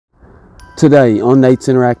Today on Nate's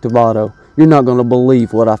Interactive Auto, you're not going to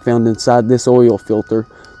believe what I found inside this oil filter.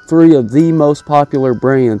 3 of the most popular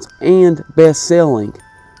brands and best selling.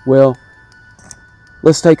 Well,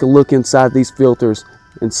 let's take a look inside these filters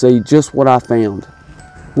and see just what I found.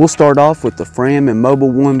 We'll start off with the Fram and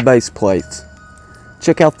Mobil1 base plates.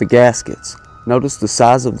 Check out the gaskets. Notice the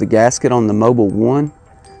size of the gasket on the Mobil1.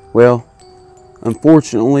 Well,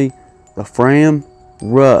 unfortunately, the Fram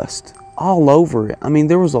rust all over it. I mean,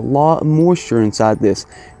 there was a lot of moisture inside this,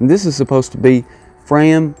 and this is supposed to be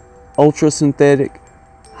Fram ultra synthetic,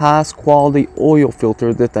 highest quality oil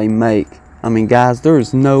filter that they make. I mean, guys, there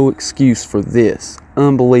is no excuse for this.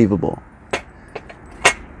 Unbelievable.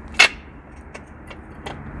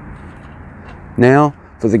 Now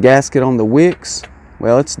for the gasket on the wicks,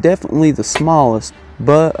 well, it's definitely the smallest,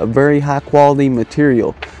 but a very high quality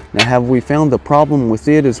material. Now, have we found the problem with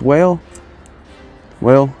it as well?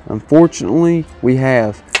 Well, unfortunately, we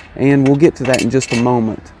have, and we'll get to that in just a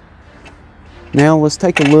moment. Now, let's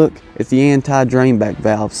take a look at the anti-drainback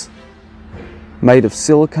valves. Made of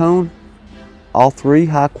silicone, all 3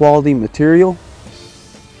 high quality material.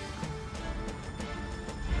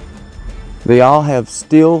 They all have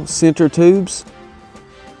steel center tubes,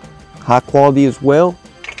 high quality as well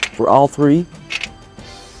for all 3.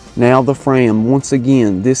 Now the Fram, once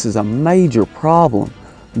again, this is a major problem.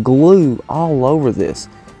 Glue all over this,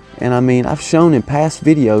 and I mean, I've shown in past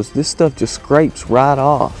videos, this stuff just scrapes right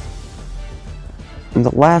off. And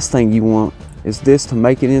the last thing you want is this to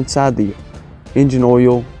make it inside the engine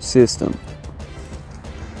oil system.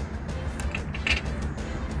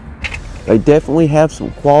 They definitely have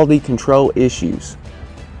some quality control issues.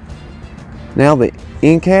 Now the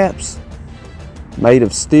end caps, made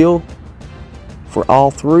of steel for all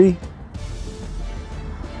 3.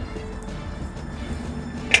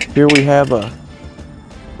 Here we have a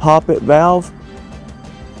poppet valve.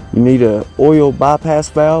 You need an oil bypass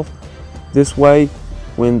valve. This way,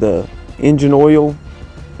 when the engine oil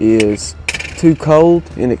is too cold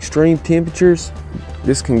in extreme temperatures,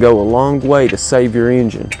 this can go a long way to save your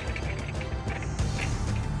engine.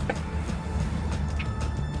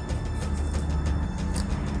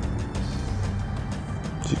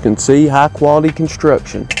 As you can see, high quality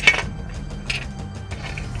construction.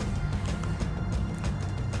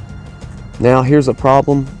 Now here's a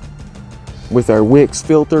problem with our wicks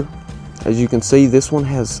filter. As you can see, this one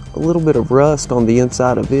has a little bit of rust on the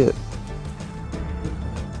inside of it.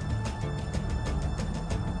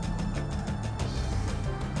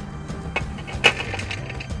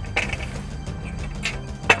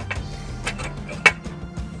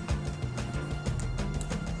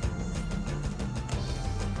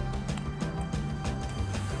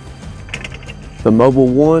 The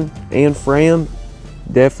Mobil1 and Fram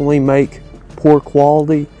definitely make poor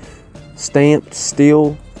quality stamped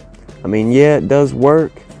steel. I mean, yeah, it does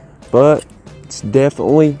work, but it's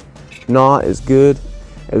definitely not as good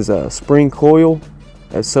as a spring coil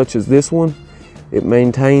as such as this one. It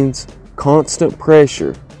maintains constant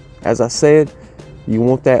pressure. As I said, you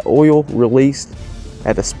want that oil released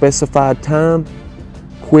at a specified time,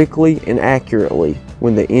 quickly and accurately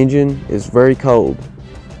when the engine is very cold,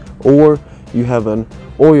 or you have an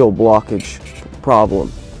oil blockage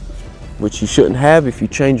problem, which you shouldn't have if you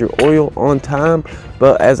change your oil on time.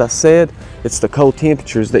 But as I said, it's the cold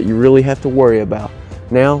temperatures that you really have to worry about.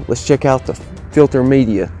 Now let's check out the filter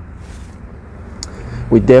media.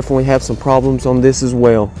 We definitely have some problems on this as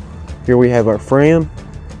well. Here we have our Fram,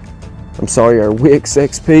 our Wix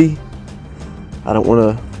XP. I don't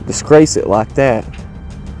want to disgrace it like that.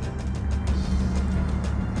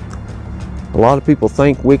 A lot of people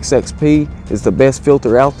think Wix XP is the best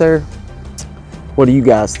filter out there. What do you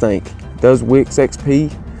guys think? Does Wix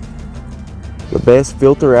XP the best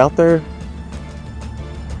filter out there?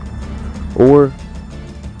 Or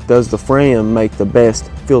does the Fram make the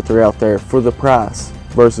best filter out there for the price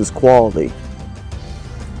versus quality?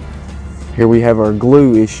 Here we have our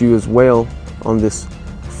glue issue as well on this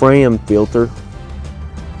Fram filter.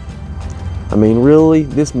 I mean, really,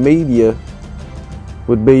 this media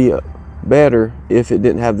would be better if it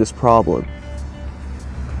didn't have this problem.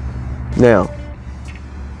 Now,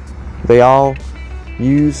 they all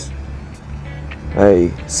use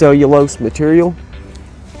a cellulose material.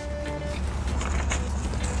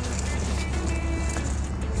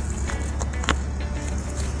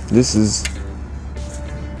 This is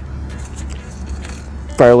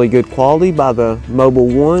fairly good quality by the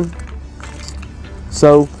Mobil1.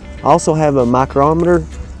 So I also have a micrometer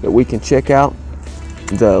that we can check out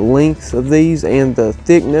the length of these and the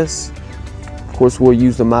thickness. Of course, we'll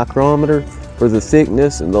use the micrometer for the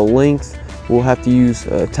thickness, and the length we'll have to use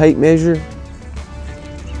a tape measure.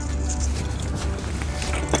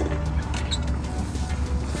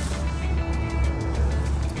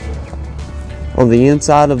 On the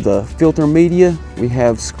inside of the filter media, we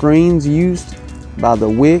have screens used by the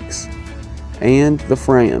wicks and the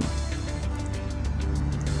Fram.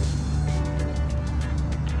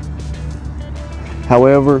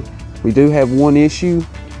 However, we do have one issue: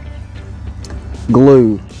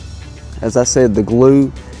 glue. As I said, the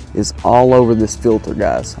glue is all over this filter,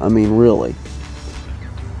 guys. I mean, really.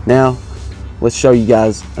 Now, let's show you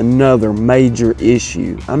guys another major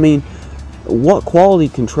issue. I mean, what quality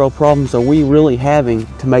control problems are we really having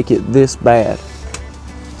to make it this bad?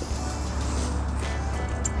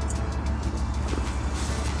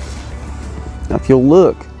 Now, if you'll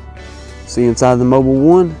look, see inside the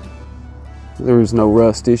Mobil1, there is no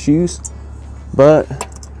rust issues. But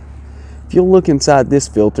if you'll look inside this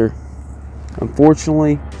filter,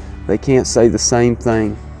 unfortunately, they can't say the same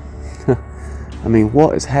thing. I mean,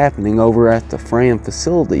 what is happening over at the Fram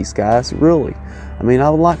facilities, guys? Really? I mean, I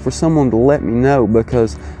would like for someone to let me know,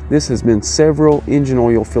 because this has been several engine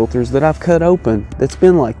oil filters that I've cut open that's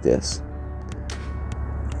been like this.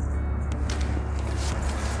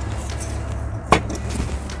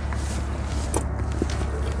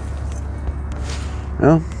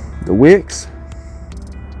 Well, the wicks,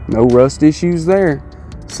 no rust issues there.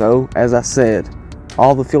 So, as I said,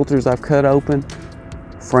 all the filters I've cut open,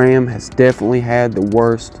 Fram has definitely had the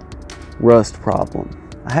worst rust problem.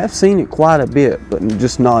 I have seen it quite a bit, but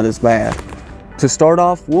just not as bad. To start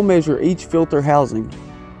off, we'll measure each filter housing.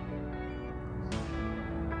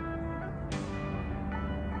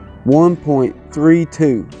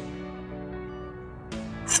 1.32.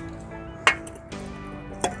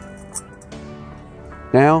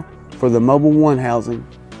 Now, for the Mobil1 housing.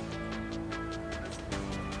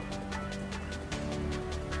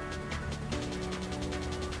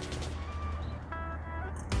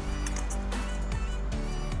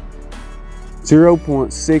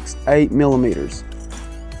 0.68 millimeters.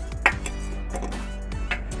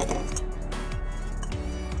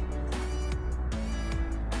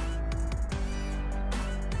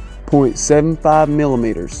 .75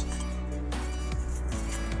 millimeters.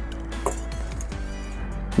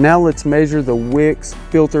 Now let's measure the wicks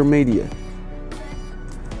filter media.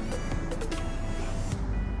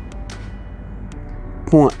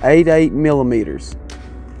 0.88 millimeters.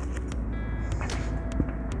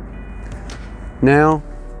 Now,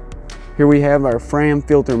 here we have our Fram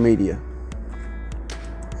filter media.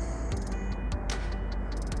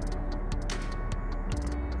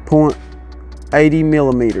 0.80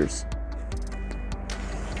 millimeters.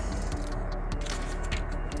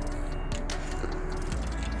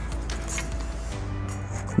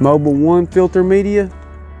 Mobil1 filter media,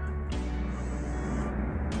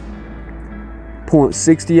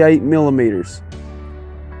 0.68 millimeters.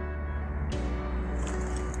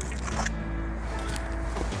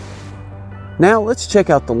 Now let's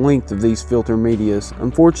check out the length of these filter medias.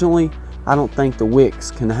 Unfortunately, I don't think the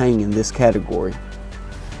wicks can hang in this category.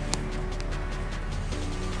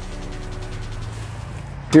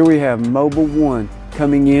 Here we have Mobil1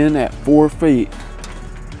 coming in at 4 feet.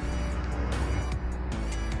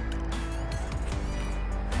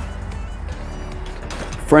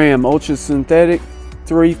 Fram Ultra Synthetic,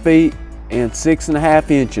 3 feet and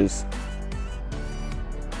 6.5 inches.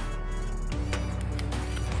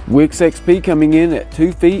 Wicks XP coming in at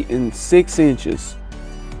 2 feet and 6 inches.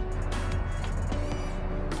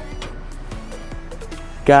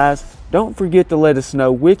 Guys, don't forget to let us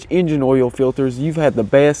know which engine oil filters you've had the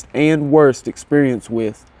best and worst experience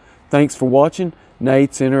with. Thanks for watching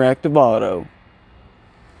Nate's Interactive Auto.